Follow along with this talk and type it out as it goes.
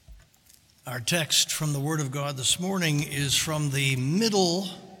Our text from the Word of God this morning is from the middle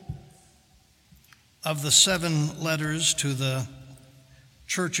of the 7 letters to the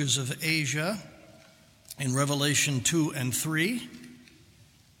churches of Asia in Revelation 2 and 3.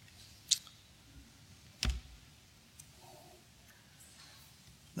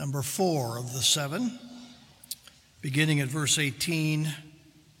 Number 4 of the 7, beginning at verse 18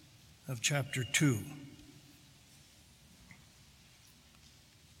 of chapter 2.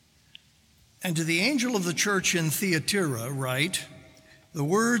 And to the angel of the church in Thyatira write, the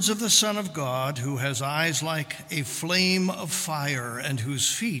words of the Son of God, who has eyes like a flame of fire and whose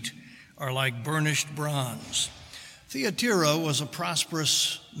feet are like burnished bronze. Thyatira was a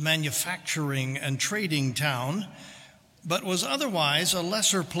prosperous manufacturing and trading town, but was otherwise a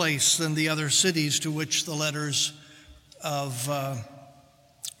lesser place than the other cities to which the letters of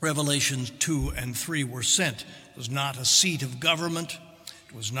Revelation 2 and 3 were sent. It was not a seat of government.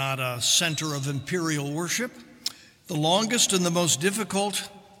 It was not a center of imperial worship. The longest and the most difficult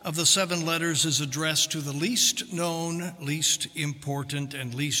of the 7 letters is addressed to the least known, least important,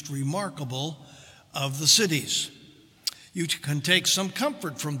 and least remarkable of the cities. You can take some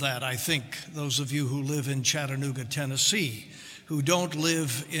comfort from that, I think, those of you who live in Chattanooga, Tennessee, who don't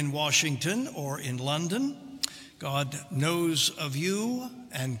live in Washington or in London. God knows of you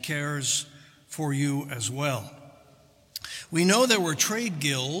and cares for you as well. We know there were trade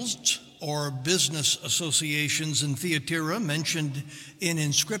guilds or business associations in Thyatira mentioned in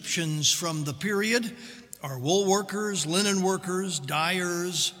inscriptions from the period are wool workers, linen workers,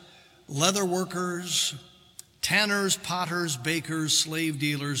 dyers, leather workers, tanners, potters, bakers, slave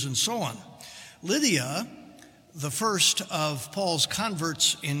dealers, and so on. Lydia, the first of Paul's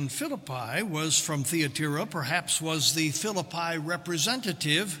converts in Philippi, was from Thyatira, perhaps was the Philippi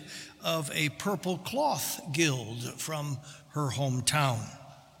representative of a purple cloth guild from her hometown.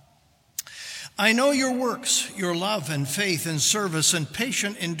 I know your works, your love and faith and service and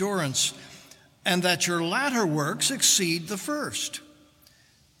patient endurance, and that your latter works exceed the first.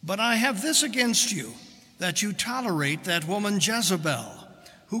 But I have this against you, that you tolerate that woman Jezebel,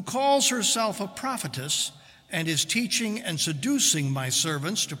 who calls herself a prophetess and is teaching and seducing my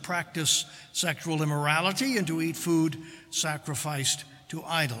servants to practice sexual immorality and to eat food sacrificed to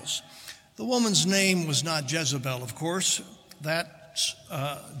idols. The woman's name was not Jezebel, of course. That's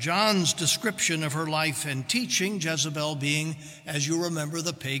John's description of her life and teaching, Jezebel being, as you remember,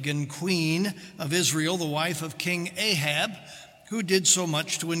 the pagan queen of Israel, the wife of King Ahab, who did so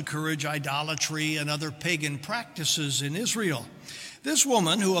much to encourage idolatry and other pagan practices in Israel. This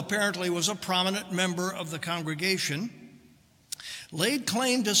woman, who apparently was a prominent member of the congregation, laid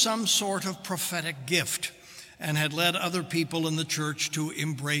claim to some sort of prophetic gift and had led other people in the church to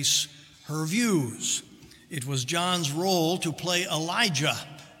embrace her views. It was John's role to play Elijah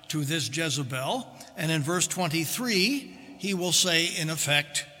to this Jezebel, and in verse 23, he will say, in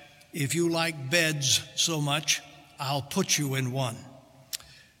effect, if you like beds so much, I'll put you in one.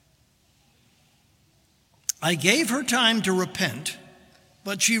 I gave her time to repent,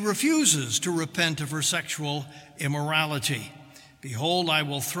 but she refuses to repent of her sexual immorality. Behold, I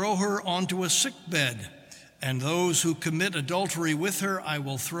will throw her onto a sickbed, and those who commit adultery with her I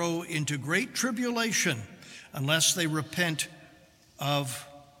will throw into great tribulation, unless they repent of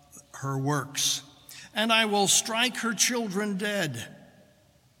her works. And I will strike her children dead.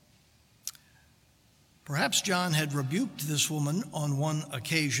 Perhaps John had rebuked this woman on one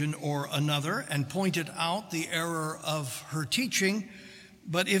occasion or another and pointed out the error of her teaching,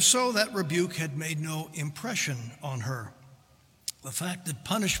 but if so, that rebuke had made no impression on her. The fact that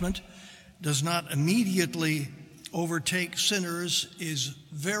punishment does not immediately overtake sinners is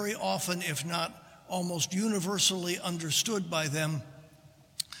very often, if not almost universally, understood by them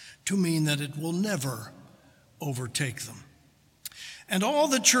to mean that it will never overtake them. And all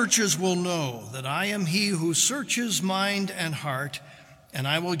the churches will know that I am he who searches mind and heart, and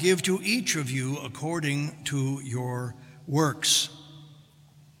I will give to each of you according to your works.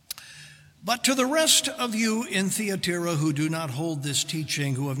 But to the rest of you in Thyatira who do not hold this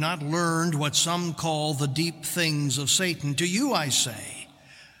teaching, who have not learned what some call the deep things of Satan, to you I say,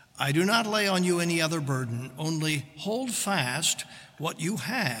 I do not lay on you any other burden, only hold fast what you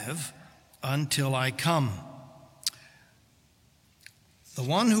have until I come. The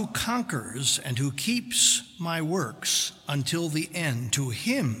one who conquers and who keeps my works until the end, to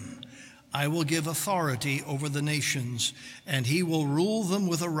him I will give authority over the nations, and he will rule them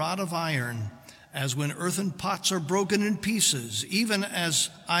with a rod of iron, as when earthen pots are broken in pieces, even as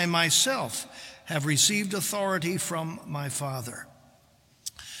I myself have received authority from my Father.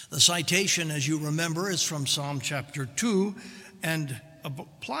 The citation, as you remember, is from Psalm chapter 2, and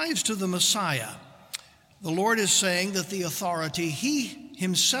applies to the Messiah. The Lord is saying that the authority he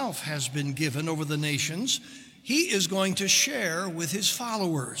himself has been given over the nations, he is going to share with his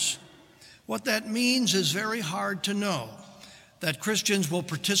followers. What that means is very hard to know. That Christians will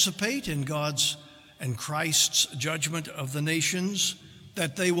participate in God's and Christ's judgment of the nations,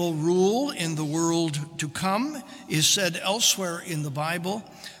 that they will rule in the world to come, is said elsewhere in the Bible,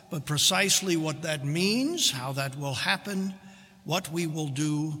 but precisely what that means, how that will happen, what we will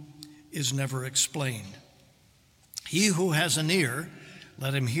do, is never explained. He who has an ear,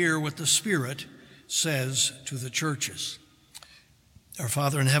 let him hear what the Spirit says to the churches. Our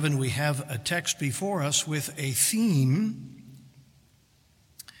Father in heaven, we have a text before us with a theme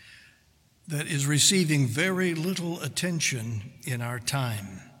that is receiving very little attention in our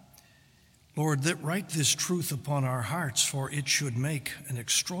time. Lord, write this truth upon our hearts, for it should make an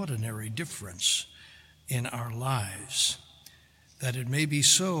extraordinary difference in our lives. That it may be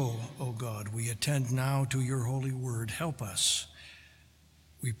so, O God, we attend now to your holy word. Help us.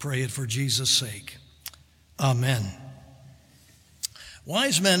 We pray it for Jesus' sake. Amen.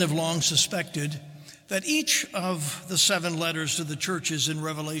 Wise men have long suspected that each of the 7 letters to the churches in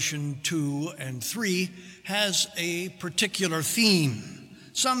Revelation 2 and 3 has a particular theme,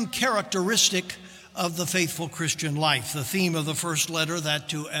 some characteristic of the faithful Christian life. The theme of the first letter, that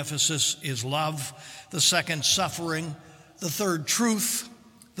to Ephesus, is love. The second, suffering. The third, truth.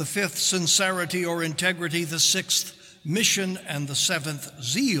 The fifth, sincerity or integrity. The sixth, mission. And the seventh,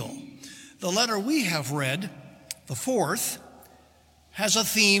 zeal. The letter we have read, the fourth, has a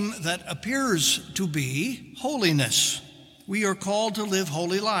theme that appears to be holiness. We are called to live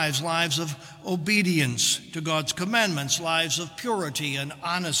holy lives, lives of obedience to God's commandments, lives of purity and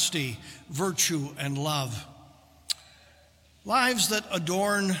honesty, virtue and love. Lives that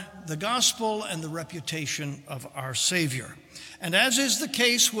adorn the gospel and the reputation of our Savior. And as is the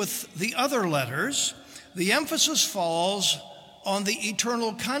case with the other letters, the emphasis falls on the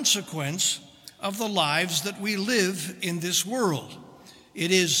eternal consequence of the lives that we live in this world.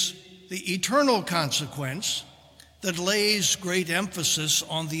 It is the eternal consequence that lays great emphasis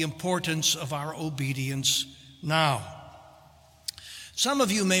on the importance of our obedience now. Some of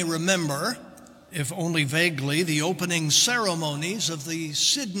you may remember, if only vaguely, the opening ceremonies of the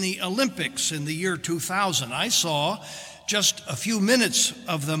Sydney Olympics in the year 2000. I saw just a few minutes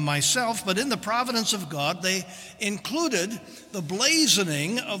of them myself, but in the providence of God, they included the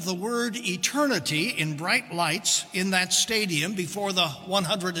blazoning of the word eternity in bright lights in that stadium before the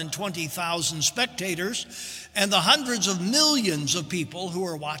 120,000 spectators and the hundreds of millions of people who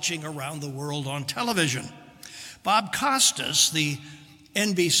are watching around the world on television. Bob Costas, the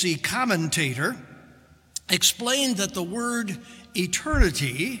NBC commentator, explained that the word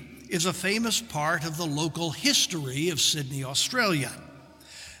eternity is a famous part of the local history of Sydney, Australia.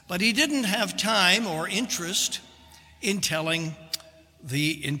 But he didn't have time or interest in telling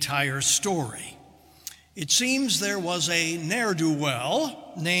the entire story. It seems there was a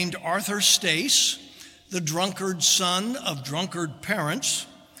ne'er-do-well named Arthur Stace, the drunkard son of drunkard parents.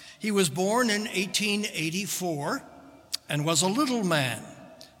 He was born in 1884 and was a little man,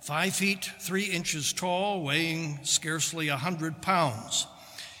 5 feet 3 inches tall, weighing scarcely 100 pounds.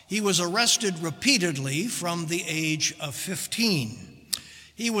 He was arrested repeatedly from the age of 15.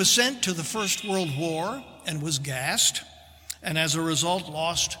 He was sent to the First World War and was gassed, and as a result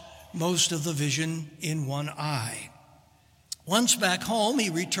lost most of the vision in one eye. Once back home, he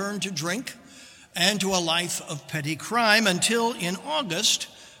returned to drink and to a life of petty crime until in August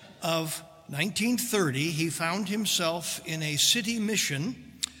of 1930, he found himself in a city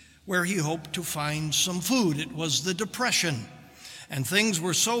mission where he hoped to find some food. It was the Depression. And things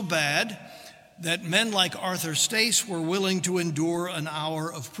were so bad that men like Arthur Stace were willing to endure an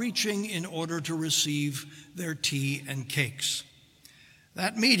hour of preaching in order to receive their tea and cakes.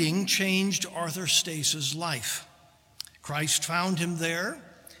 That meeting changed Arthur Stace's life. Christ found him there.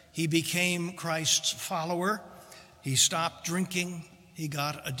 He became Christ's follower. He stopped drinking. He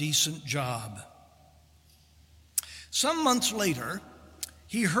got a decent job. Some months later,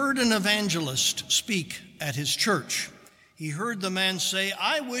 he heard an evangelist speak at his church. He heard the man say,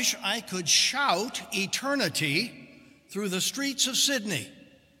 "I wish I could shout eternity through the streets of Sydney."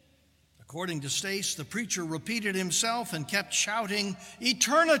 According to Stace, the preacher repeated himself and kept shouting,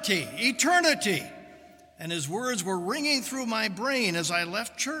 "Eternity, eternity." And his words were ringing through my brain as I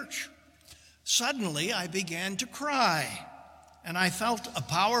left church. Suddenly, I began to cry, and I felt a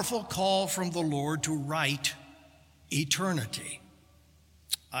powerful call from the Lord to write eternity.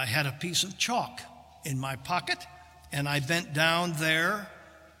 I had a piece of chalk in my pocket, and I bent down there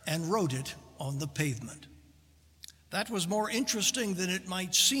and wrote it on the pavement. That was more interesting than it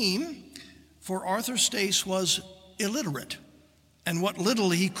might seem, for Arthur Stace was illiterate, and what little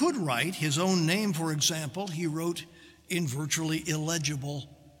he could write, his own name, for example, he wrote in virtually illegible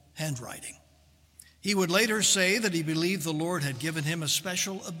handwriting. He would later say that he believed the Lord had given him a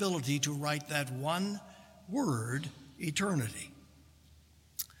special ability to write that one word, eternity.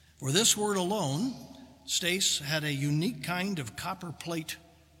 For this word alone, Stace had a unique kind of copperplate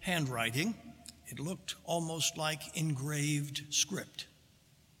handwriting. It looked almost like engraved script.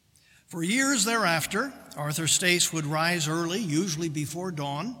 For years thereafter, Arthur Stace would rise early, usually before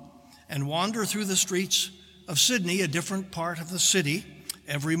dawn, and wander through the streets of Sydney, a different part of the city,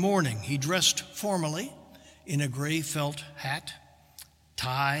 every morning. He dressed formally in a gray felt hat,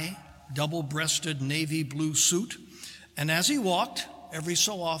 tie, double-breasted navy blue suit, and as he walked, every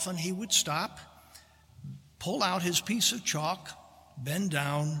so often he would stop, pull out his piece of chalk, bend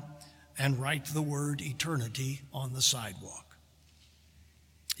down, and write the word eternity on the sidewalk.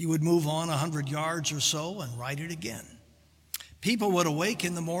 He would move on 100 yards or so and write it again. People would awake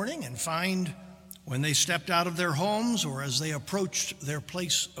in the morning and find, when they stepped out of their homes or as they approached their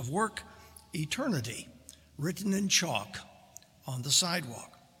place of work, eternity written in chalk on the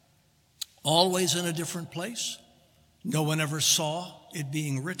sidewalk. Always in a different place. No one ever saw it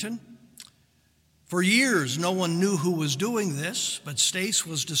being written. For years, no one knew who was doing this, but Stace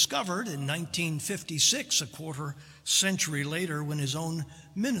was discovered in 1956, a quarter century later, when his own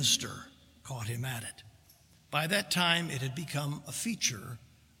minister caught him at it. By that time, it had become a feature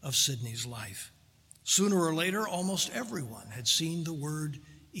of Sydney's life. Sooner or later, almost everyone had seen the word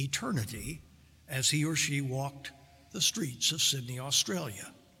eternity as he or she walked the streets of Sydney,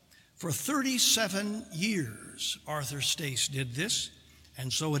 Australia. For 37 years, Arthur Stace did this,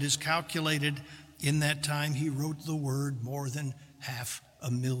 and so it is calculated in that time he wrote the word more than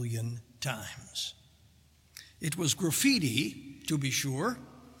 500,000 times. It was graffiti, to be sure,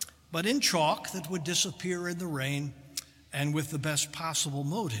 but in chalk that would disappear in the rain and with the best possible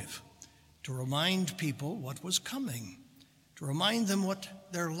motive, to remind people what was coming, to remind them what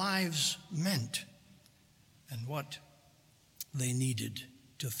their lives meant and what they needed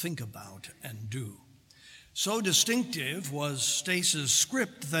to think about and do. So distinctive was Stace's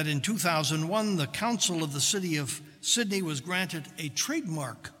script that in 2001, the Council of the City of Sydney was granted a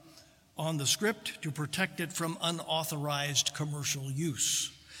trademark on the script to protect it from unauthorized commercial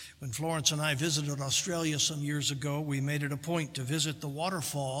use. When Florence and I visited Australia some years ago, we made it a point to visit the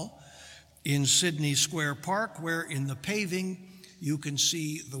waterfall in Sydney Square Park, where in the paving you can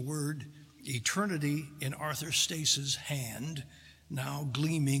see the word eternity in Arthur Stace's hand, now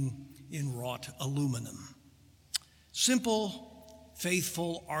gleaming in wrought aluminum. Simple,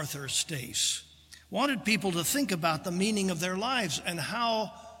 faithful Arthur Stace wanted people to think about the meaning of their lives and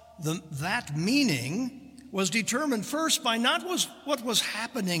how that meaning was determined first by not what was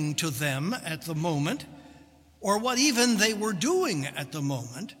happening to them at the moment or what even they were doing at the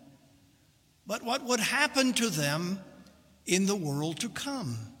moment, but what would happen to them in the world to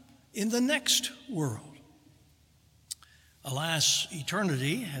come, in the next world. Alas,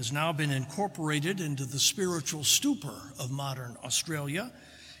 eternity has now been incorporated into the spiritual stupor of modern Australia.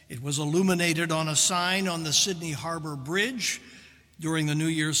 It was illuminated on a sign on the Sydney Harbour Bridge during the New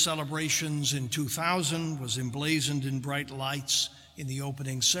Year's celebrations in 2000, was emblazoned in bright lights in the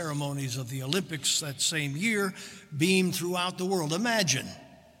opening ceremonies of the Olympics that same year, beamed throughout the world. Imagine,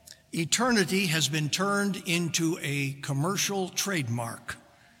 eternity has been turned into a commercial trademark,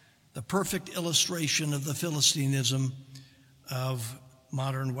 the perfect illustration of the Philistinism of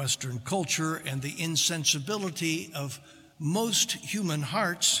modern Western culture and the insensibility of most human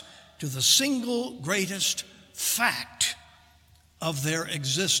hearts to the single greatest fact of their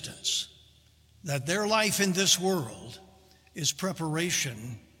existence, that their life in this world is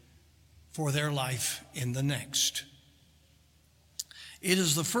preparation for their life in the next. It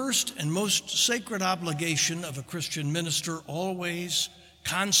is the first and most sacred obligation of a Christian minister, always,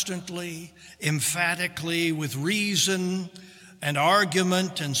 constantly, emphatically, with reason and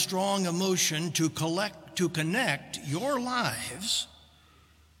argument and strong emotion to connect your lives,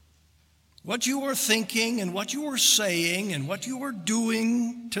 what you are thinking and what you are saying and what you are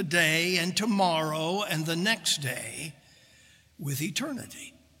doing today and tomorrow and the next day with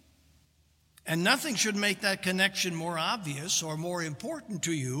eternity. And nothing should make that connection more obvious or more important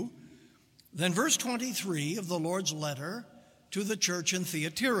to you than verse 23 of the Lord's letter to the church in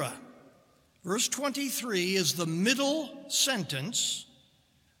Thyatira. Verse 23 is the middle sentence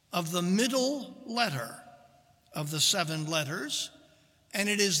of the middle letter of the 7 letters, and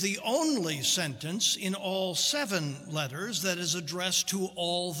it is the only sentence in all 7 letters that is addressed to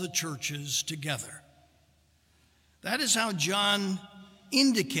all the churches together. That is how John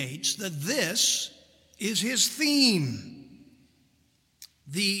indicates that this is his theme,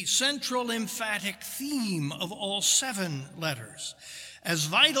 the central emphatic theme of all 7 letters. As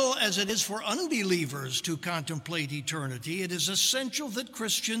vital as it is for unbelievers to contemplate eternity, it is essential that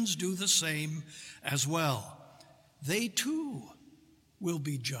Christians do the same as well. They too will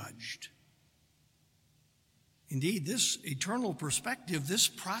be judged. Indeed, this eternal perspective, this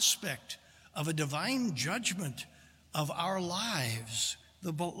prospect of a divine judgment of our lives,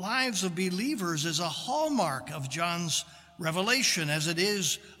 the lives of believers, is a hallmark of John's revelation, as it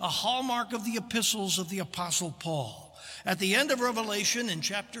is a hallmark of the epistles of the Apostle Paul. At the end of Revelation in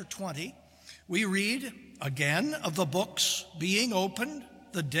chapter 20, we read again of the books being opened,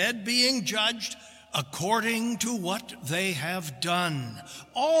 the dead being judged according to what they have done.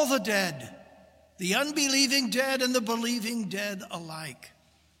 All the dead, the unbelieving dead and the believing dead alike.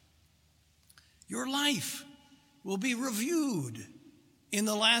 Your life will be reviewed in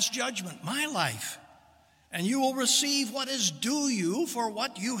the last judgment, my life, and you will receive what is due you for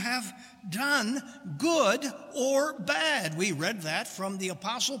what you have done, good or bad. We read that from the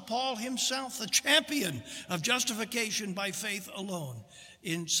Apostle Paul himself, the champion of justification by faith alone,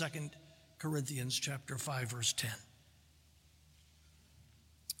 in 2 Corinthians chapter 5, verse 10.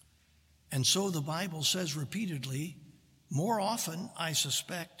 And so the Bible says repeatedly, more often, I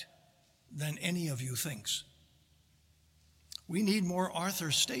suspect, than any of you thinks. We need more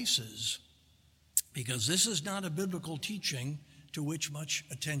Arthur Staces, because this is not a biblical teaching to which much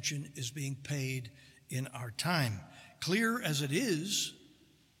attention is being paid in our time. Clear as it is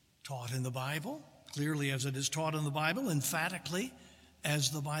taught in the Bible, clearly as it is taught in the Bible, emphatically,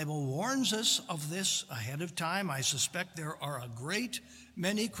 as the Bible warns us of this ahead of time, I suspect there are a great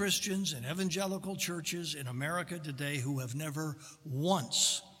many Christians in evangelical churches in America today who have never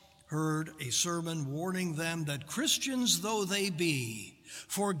once heard a sermon warning them that Christians though they be,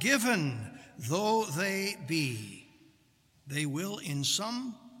 forgiven though they be, they will in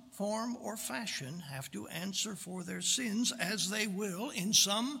some form or fashion have to answer for their sins, as they will in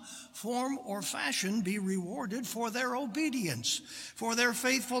some form or fashion be rewarded for their obedience, for their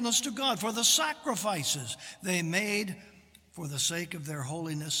faithfulness to God, for the sacrifices they made for the sake of their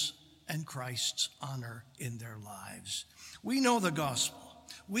holiness and Christ's honor in their lives. We know the gospel.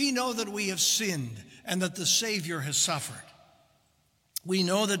 We know that we have sinned and that the Savior has suffered. We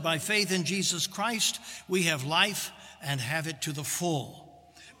know that by faith in Jesus Christ, we have life and have it to the full.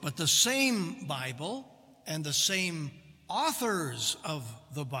 But the same Bible and the same authors of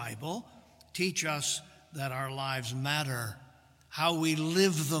the Bible teach us that our lives matter. How we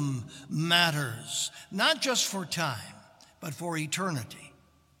live them matters, not just for time, but for eternity.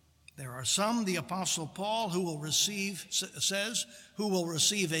 There are some, the Apostle Paul, who will receive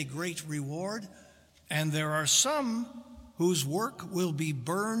a great reward, and there are some whose work will be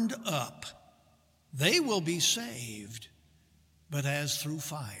burned up. They will be saved, but as through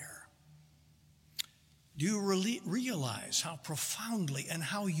fire. Do you realize how profoundly and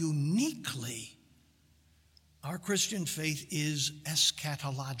how uniquely our Christian faith is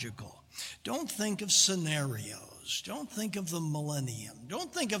eschatological? Don't think of scenarios. Don't think of the millennium.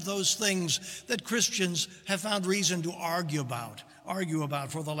 Don't think of those things that Christians have found reason to argue about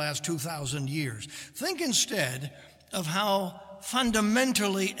for the last 2,000 years. Think instead of how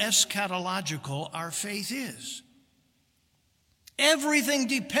fundamentally eschatological our faith is. Everything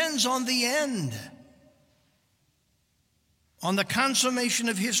depends on the end, on the consummation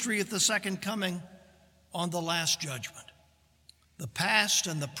of history at the second coming, on the last judgment. The past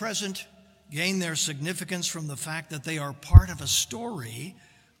and the present gain their significance from the fact that they are part of a story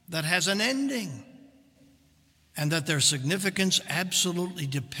that has an ending, and that their significance absolutely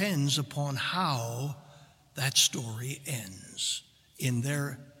depends upon how that story ends in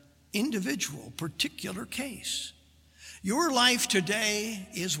their individual, particular case. Your life today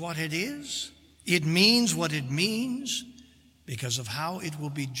is what it is. It means what it means because of how it will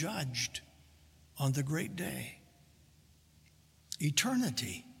be judged on the great day.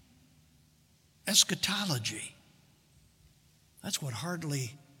 Eternity, eschatology, that's what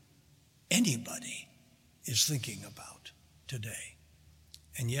hardly anybody is thinking about today.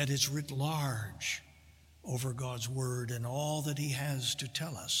 And yet it's writ large over God's word and all that he has to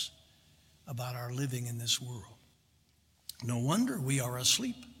tell us about our living in this world. No wonder we are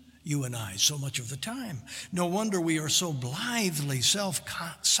asleep, you and I, so much of the time. No wonder we are so blithely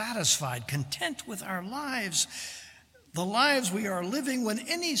self-satisfied, content with our lives, the lives we are living, when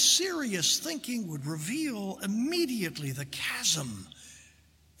any serious thinking would reveal immediately the chasm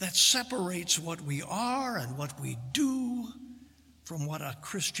that separates what we are and what we do from what a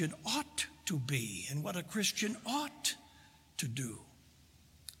Christian ought to be and what a Christian ought to do.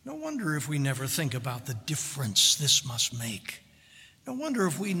 No wonder if we never think about the difference this must make. No wonder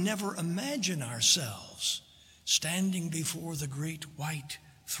if we never imagine ourselves standing before the great white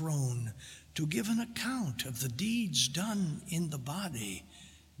throne to give an account of the deeds done in the body,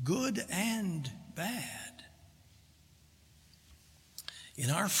 good and bad. In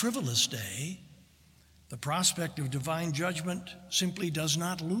our frivolous day, the prospect of divine judgment simply does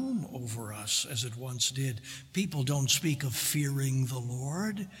not loom over us as it once did. People don't speak of fearing the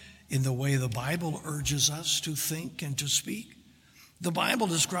Lord in the way the Bible urges us to think and to speak. The Bible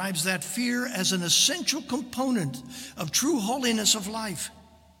describes that fear as an essential component of true holiness of life,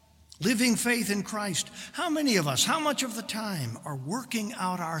 living faith in Christ. How many of us, how much of the time, are working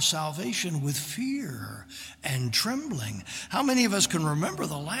out our salvation with fear and trembling? How many of us can remember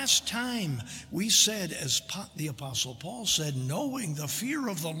the last time we said, as the Apostle Paul said, knowing the fear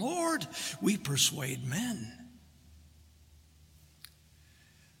of the Lord, we persuade men?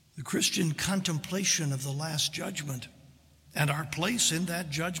 The Christian contemplation of the last judgment and our place in that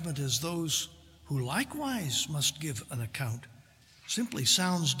judgment as those who likewise must give an account simply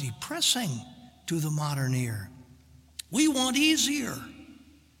sounds depressing to the modern ear. We want easier,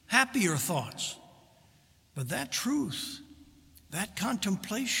 happier thoughts. But that truth, that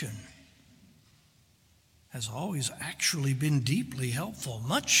contemplation, has always actually been deeply helpful,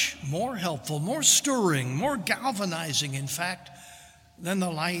 much more helpful, more stirring, more galvanizing, in fact, than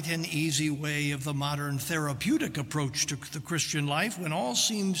the light and easy way of the modern therapeutic approach to the Christian life, when all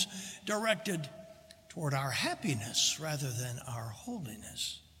seems directed toward our happiness rather than our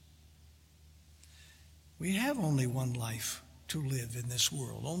holiness. We have only one life to live in this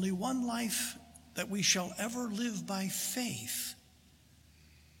world, only one life that we shall ever live by faith.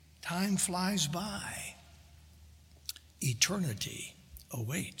 Time flies by. Eternity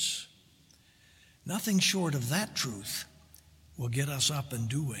awaits. Nothing short of that truth will get us up and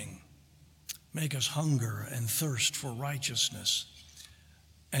doing, make us hunger and thirst for righteousness,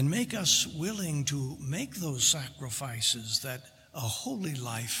 and make us willing to make those sacrifices that a holy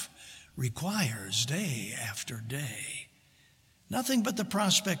life requires day after day. Nothing but the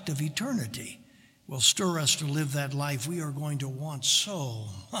prospect of eternity will stir us to live that life we are going to want so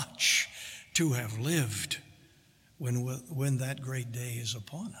much to have lived when that great day is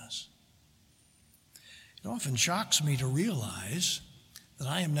upon us. It often shocks me to realize that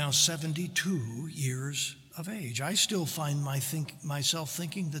I am now 72 years of age. I still find myself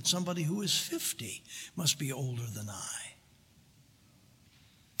thinking that somebody who is 50 must be older than I.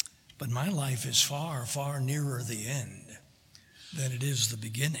 But my life is far, far nearer the end than it is the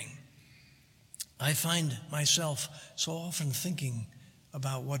beginning. I find myself so often thinking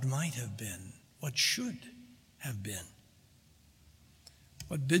about what might have been, what should have been.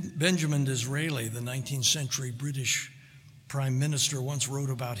 What Benjamin Disraeli, the 19th century British Prime Minister, once wrote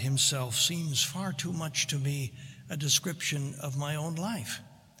about himself seems far too much to me a description of my own life.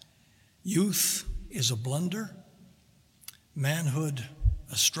 Youth is a blunder, manhood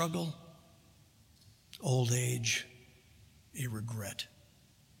a struggle, old age a regret.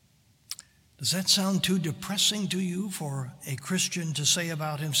 Does that sound too depressing to you for a Christian to say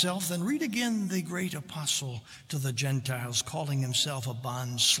about himself? Then read again the great apostle to the Gentiles, calling himself a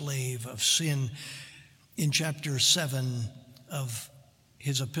bond slave of sin, in chapter 7 of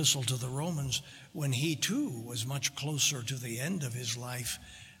his epistle to the Romans, when he too was much closer to the end of his life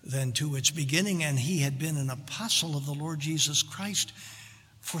than to its beginning, and he had been an apostle of the Lord Jesus Christ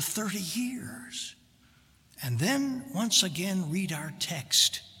for 30 years. And then once again read our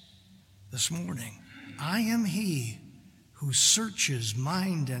text this morning. I am he who searches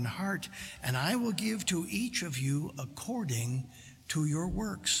mind and heart, and I will give to each of you according to your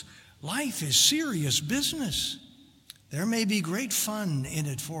works. Life is serious business. There may be great fun in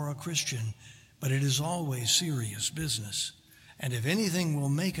it for a Christian, but it is always serious business. And if anything will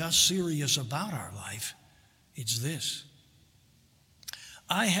make us serious about our life, it's this.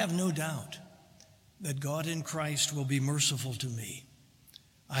 I have no doubt that God in Christ will be merciful to me.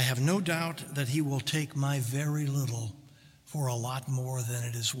 I have no doubt that he will take my very little for a lot more than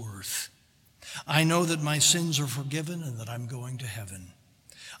it is worth. I know that my sins are forgiven and that I'm going to heaven.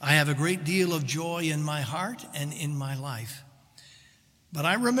 I have a great deal of joy in my heart and in my life. But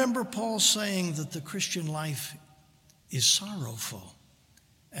I remember Paul saying that the Christian life is sorrowful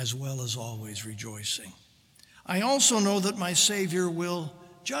as well as always rejoicing. I also know that my Savior will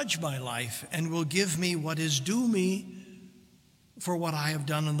judge my life and will give me what is due me for what I have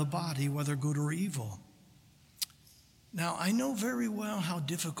done in the body, whether good or evil. Now, I know very well how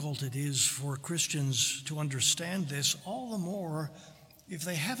difficult it is for Christians to understand this, all the more if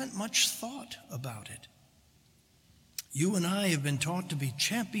they haven't much thought about it. You and I have been taught to be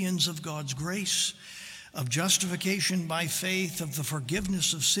champions of God's grace, of justification by faith, of the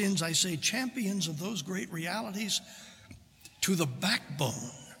forgiveness of sins. I say champions of those great realities to the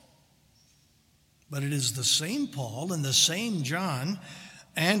backbone. But it is the same Paul and the same John,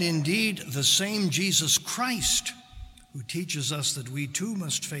 and indeed the same Jesus Christ, who teaches us that we too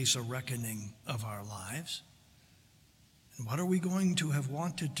must face a reckoning of our lives. And what are we going to have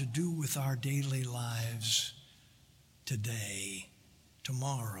wanted to do with our daily lives today,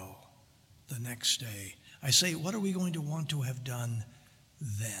 tomorrow, the next day? I say, what are we going to want to have done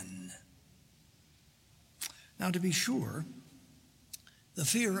then? Now, to be sure, the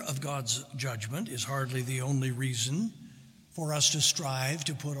fear of God's judgment is hardly the only reason for us to strive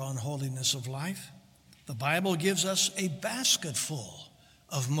to put on holiness of life. The Bible gives us a basketful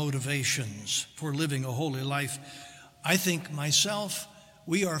of motivations for living a holy life. I think myself,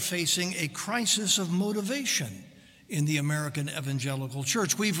 we are facing a crisis of motivation in the American evangelical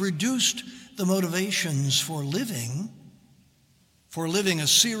church. We've reduced the motivations for living a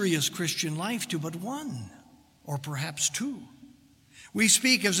serious Christian life to but one, or perhaps two. We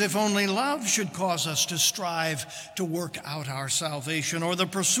speak as if only love should cause us to strive to work out our salvation, or the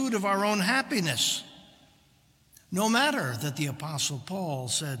pursuit of our own happiness. No matter that the Apostle Paul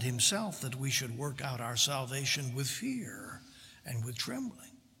said himself that we should work out our salvation with fear and with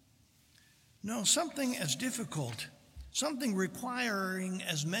trembling. No, something as difficult, something requiring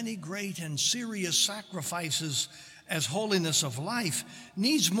as many great and serious sacrifices as holiness of life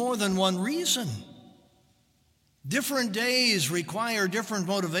needs more than one reason. Different days require different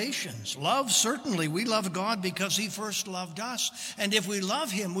motivations. Love, certainly. We love God because he first loved us. And if we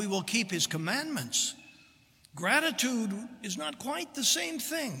love him, we will keep his commandments. Gratitude is not quite the same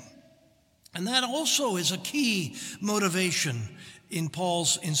thing. And that also is a key motivation in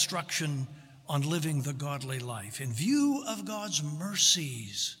Paul's instruction on living the godly life. In view of God's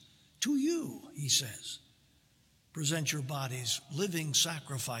mercies to you, he says, present your bodies living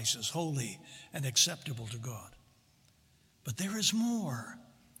sacrifices, holy and acceptable to God. But there is more.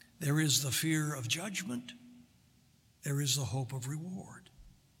 There is the fear of judgment. There is the hope of reward.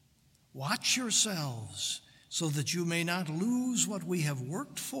 Watch yourselves so that you may not lose what we have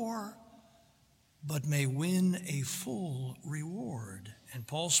worked for, but may win a full reward. And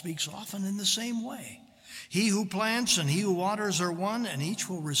Paul speaks often in the same way. He who plants and he who waters are one, and each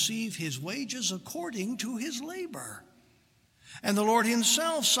will receive his wages according to his labor. And the Lord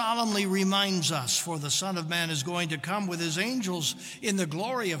himself solemnly reminds us, for the Son of Man is going to come with his angels in the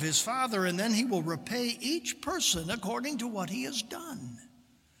glory of his Father, and then he will repay each person according to what he has done.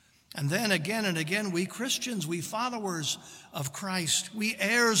 And then again and again, we Christians, we followers of Christ, we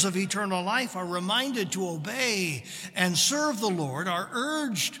heirs of eternal life, are reminded to obey and serve the Lord, are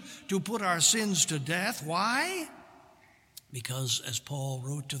urged to put our sins to death. Why? Because, as Paul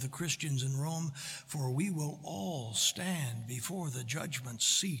wrote to the Christians in Rome, for we will all stand before the judgment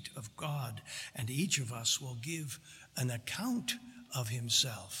seat of God, and each of us will give an account of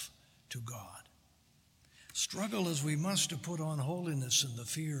himself to God. Struggle as we must to put on holiness in the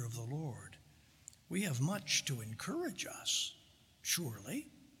fear of the Lord. We have much to encourage us, surely.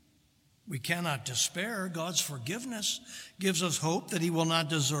 We cannot despair. God's forgiveness gives us hope that he will not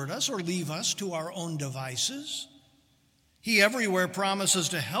desert us or leave us to our own devices. He everywhere promises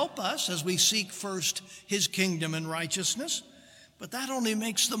to help us as we seek first his kingdom and righteousness. But that only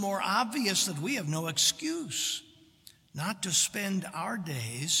makes the more obvious that we have no excuse not to spend our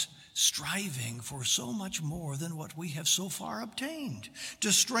days striving for so much more than what we have so far obtained,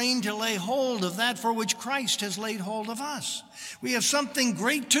 to strain to lay hold of that for which Christ has laid hold of us. We have something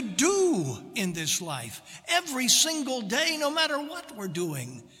great to do in this life. Every single day, no matter what we're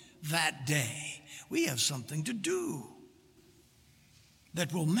doing that day, we have something to do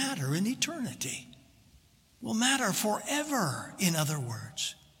that will matter in eternity, will matter forever, in other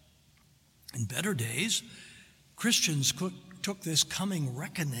words. In better days, Christians took this coming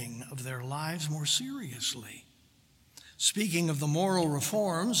reckoning of their lives more seriously. Speaking of the moral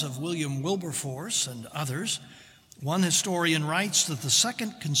reforms of William Wilberforce and others, one historian writes that the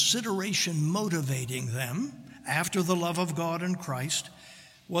second consideration motivating them, after the love of God and Christ,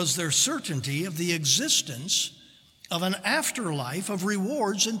 was their certainty of the existence of an afterlife of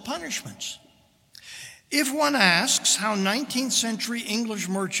rewards and punishments. If one asks how 19th century English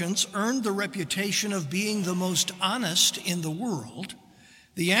merchants earned the reputation of being the most honest in the world,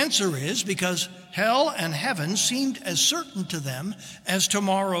 the answer is because hell and heaven seemed as certain to them as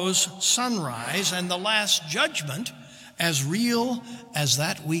tomorrow's sunrise, and the last judgment as real as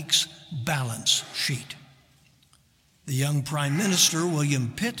that week's balance sheet. The young Prime Minister,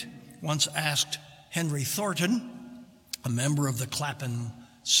 William Pitt, once asked Henry Thornton, a member of the Clapham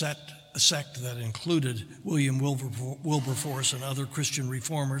sect that included William Wilberforce and other Christian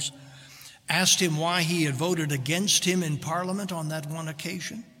reformers, asked him why he had voted against him in Parliament on that one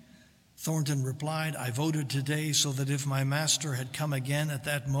occasion. Thornton replied, "I voted today so that if my master had come again at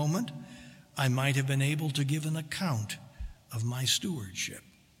that moment, I might have been able to give an account of my stewardship."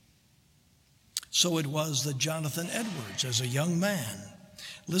 So it was that Jonathan Edwards, as a young man,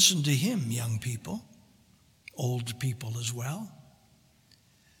 listen to him, young people, old people as well.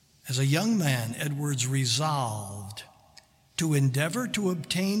 As a young man, Edwards resolved to endeavor to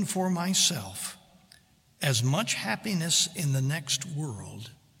obtain for myself as much happiness in the next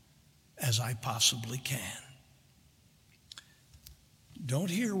world as I possibly can. Don't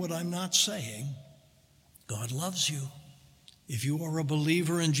hear what I'm not saying. God loves you. If you are a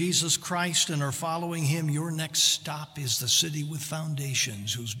believer in Jesus Christ and are following him, your next stop is the city with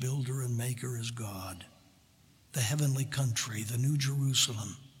foundations, whose builder and maker is God, the heavenly country, the New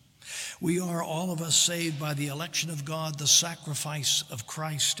Jerusalem. We are, all of us, saved by the election of God, the sacrifice of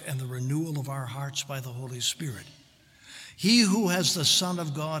Christ, and the renewal of our hearts by the Holy Spirit. He who has the Son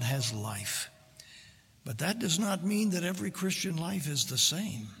of God has life. But that does not mean that every Christian life is the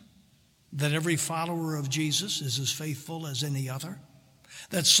same, that every follower of Jesus is as faithful as any other,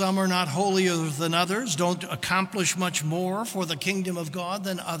 that some are not holier than others, don't accomplish much more for the kingdom of God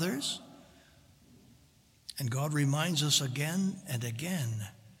than others. And God reminds us again and again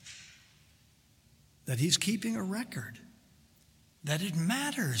that he's keeping a record, that it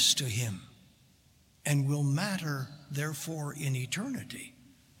matters to him and will matter, therefore, in eternity,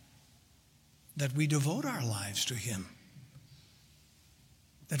 that we devote our lives to him,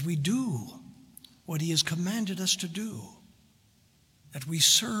 that we do what he has commanded us to do, that we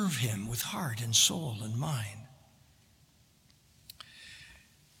serve him with heart and soul and mind.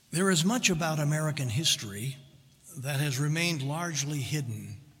 There is much about American history that has remained largely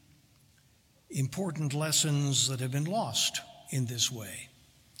hidden, important lessons that have been lost in this way.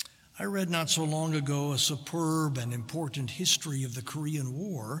 I read not so long ago a superb and important history of the Korean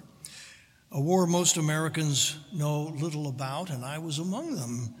War, a war most Americans know little about, and I was among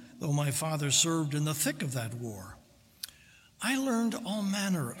them, though my father served in the thick of that war. I learned all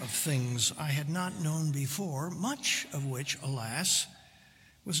manner of things I had not known before, much of which, alas,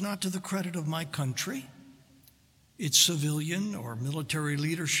 was not to the credit of my country, its civilian or military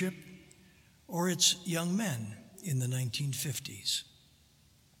leadership, or its young men in the 1950s.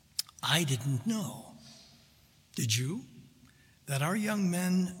 I didn't know, did you, that our young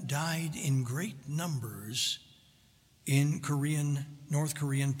men died in great numbers in North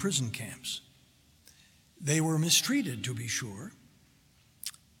Korean prison camps. They were mistreated, to be sure,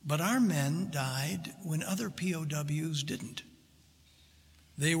 but our men died when other POWs didn't.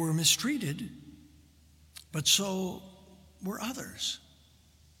 They were mistreated, but so were others.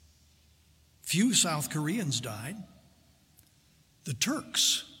 Few South Koreans died. The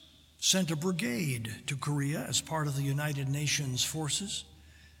Turks sent a brigade to Korea as part of the United Nations forces,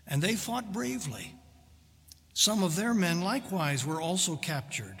 and they fought bravely. Some of their men likewise were also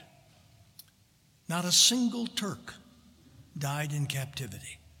captured. Not a single Turk died in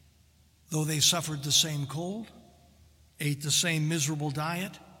captivity, though they suffered the same cold, ate the same miserable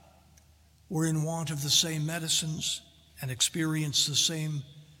diet, were in want of the same medicines, and experienced the same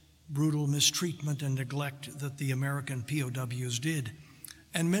brutal mistreatment and neglect that the American POWs did.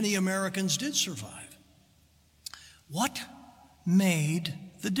 And many Americans did survive. What made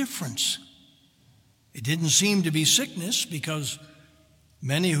the difference? It didn't seem to be sickness, because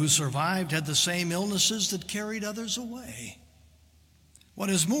many who survived had the same illnesses that carried others away. What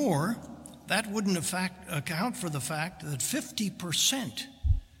is more, that wouldn't account for the fact that 50%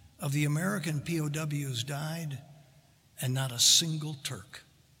 of the American POWs died, and not a single Turk.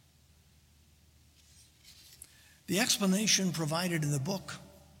 The explanation provided in the book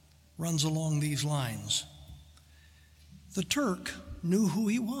runs along these lines. The Turk knew who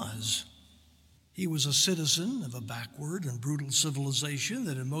he was. He was a citizen of a backward and brutal civilization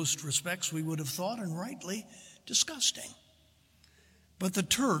that in most respects we would have thought, and rightly, disgusting. But the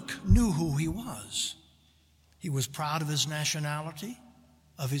Turk knew who he was. He was proud of his nationality,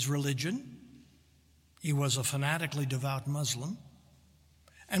 of his religion. He was a fanatically devout Muslim,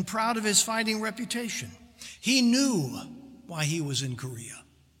 and proud of his fighting reputation. He knew why he was in Korea.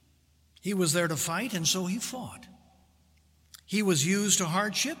 He was there to fight, and so he fought. He was used to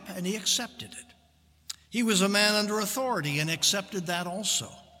hardship, and he accepted it. He was a man under authority and accepted that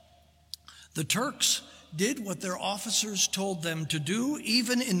also. The Turks did what their officers told them to do,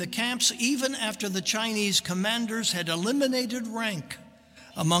 even in the camps, even after the Chinese commanders had eliminated rank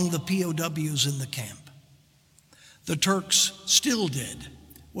among the POWs in the camp. The Turks still did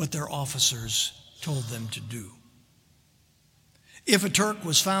what their officers told them to do. If a Turk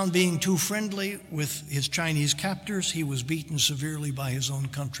was found being too friendly with his Chinese captors, he was beaten severely by his own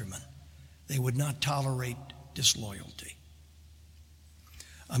countrymen. They would not tolerate disloyalty.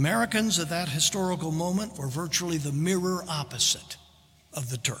 Americans at that historical moment were virtually the mirror opposite of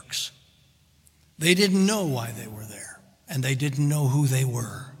the Turks. They didn't know why they were there, and they didn't know who they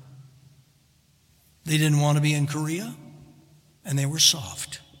were. They didn't want to be in Korea, and they were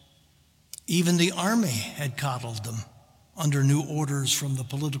soft. Even the army had coddled them under new orders from the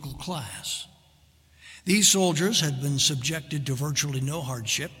political class. These soldiers had been subjected to virtually no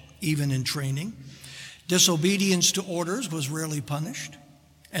hardship, even in training. Disobedience to orders was rarely punished.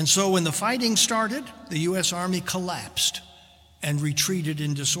 And so when the fighting started, the U.S. Army collapsed and retreated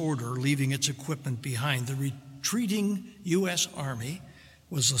in disorder, leaving its equipment behind. The retreating U.S. Army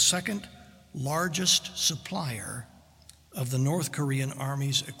was the second largest supplier of the North Korean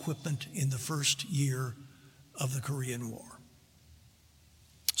Army's equipment in the first year of the Korean War.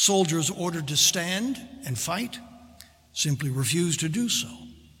 Soldiers ordered to stand and fight simply refused to do so,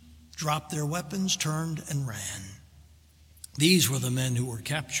 dropped their weapons, turned, and ran. These were the men who were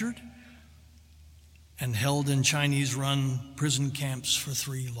captured and held in Chinese-run prison camps for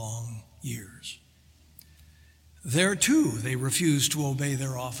 3 long years. There, too, they refused to obey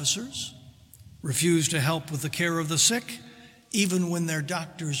their officers, refused to help with the care of the sick, even when their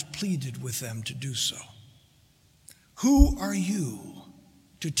doctors pleaded with them to do so. Who are you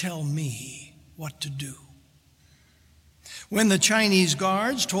to tell me what to do? When the Chinese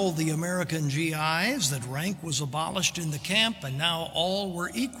guards told the American GIs that rank was abolished in the camp and now all were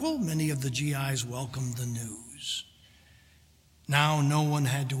equal, many of the GIs welcomed the news. Now no one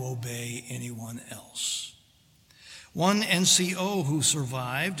had to obey anyone else. One NCO who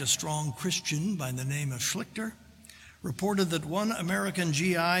survived, a strong Christian by the name of Schlichter, reported that one American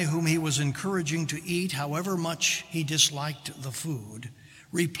GI whom he was encouraging to eat, however much he disliked the food,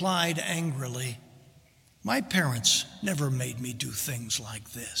 replied angrily, "My parents never made me do things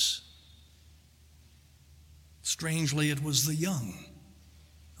like this." Strangely, it was the young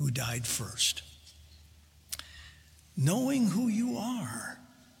who died first. Knowing who you are,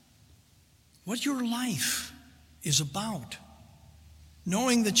 what your life is about,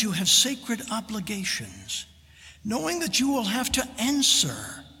 knowing that you have sacred obligations, knowing that you will have to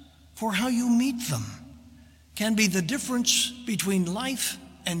answer for how you meet them, can be the difference between life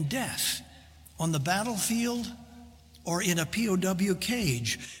and death on the battlefield or in a POW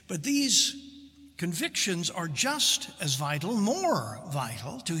cage. But these convictions are just as vital, more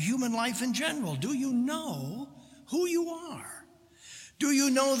vital, to human life in general. Do you know who you are? Do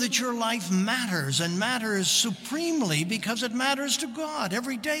you know that your life matters and matters supremely because it matters to God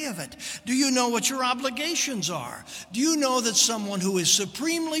every day of it? Do you know what your obligations are? Do you know that someone who is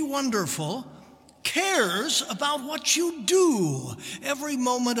supremely wonderful cares about what you do every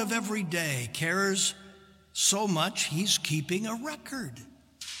moment of every day, cares so much he's keeping a record?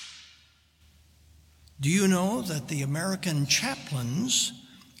 Do you know that the American chaplains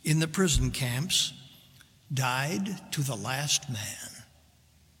in the prison camps died to the last man?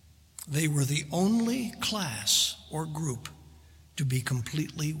 They were the only class or group to be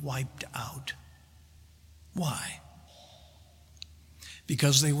completely wiped out. Why?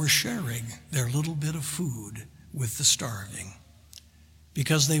 Because they were sharing their little bit of food with the starving.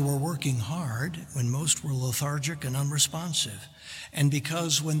 Because they were working hard when most were lethargic and unresponsive. And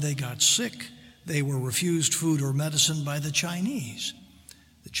because when they got sick, they were refused food or medicine by the Chinese.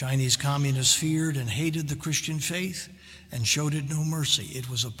 The Chinese communists feared and hated the Christian faith and showed it no mercy. It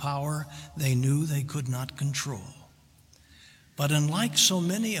was a power they knew they could not control. But unlike so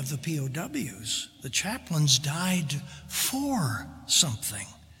many of the POWs, the chaplains died for something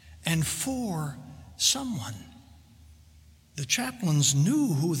and for someone. The chaplains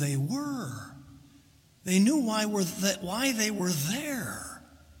knew who they were. They knew why they were there.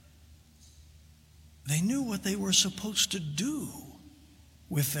 They knew what they were supposed to do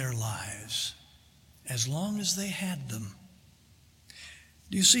with their lives as long as they had them.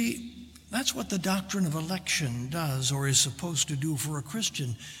 Do you see, that's what the doctrine of election does or is supposed to do for a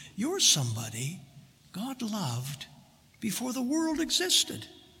Christian. You're somebody God loved before the world existed.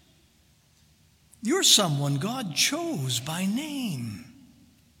 You're someone God chose by name.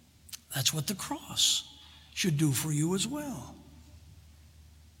 That's what the cross should do for you as well.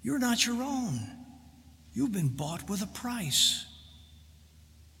 You're not your own. You've been bought with a price.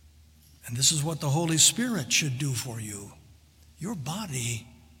 And this is what the Holy Spirit should do for you. Your body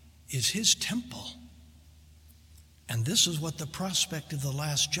is his temple. And this is what the prospect of the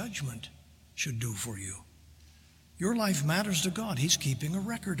Last Judgment should do for you. Your life matters to God. He's keeping a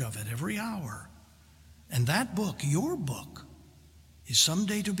record of it every hour. And that book, your book, is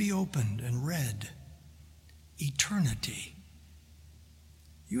someday to be opened and read. Eternity.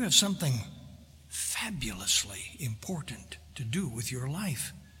 You have something fabulously important to do with your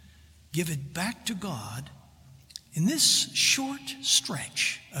life. Give it back to God in this short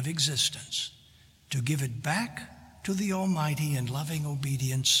stretch of existence, to give it back to the Almighty in loving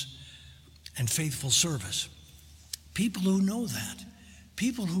obedience and faithful service. People who know that,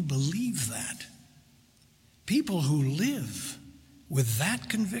 people who believe that, people who live with that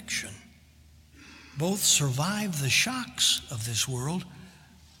conviction, both survive the shocks of this world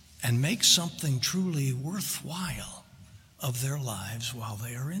and make something truly worthwhile of their lives while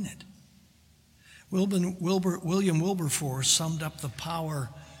they are in it. William Wilberforce summed up the power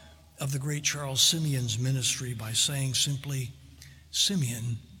of the great Charles Simeon's ministry by saying simply,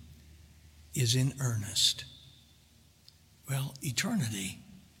 Simeon is in earnest. Well, eternity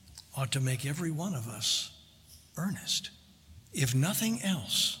ought to make every one of us earnest. If nothing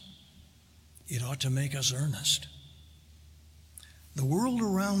else, it ought to make us earnest. The world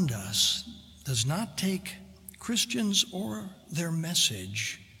around us does not take Christians or their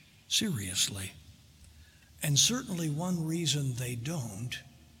message seriously. And certainly one reason they don't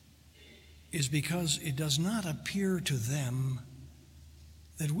is because it does not appear to them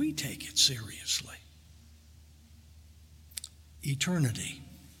that we take it seriously. Eternity.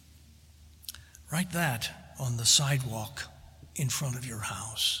 Write that on the sidewalk in front of your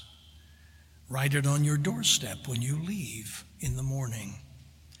house. Write it on your doorstep when you leave in the morning.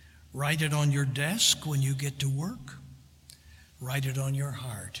 Write it on your desk when you get to work. Write it on your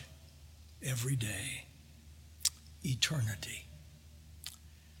heart every day. Eternity.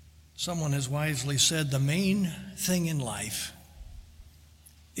 Someone has wisely said the main thing in life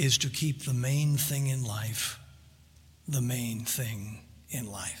is to keep the main thing in life the main thing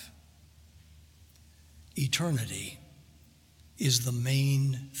in life. Eternity is the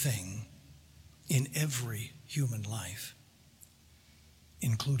main thing in every human life,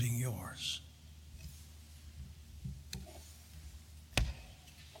 including yours.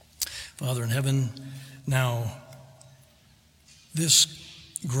 Father in heaven, now this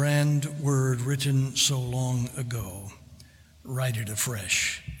grand word written so long ago, write it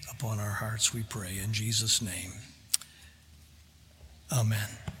afresh upon our hearts, we pray, in Jesus' name. Amen.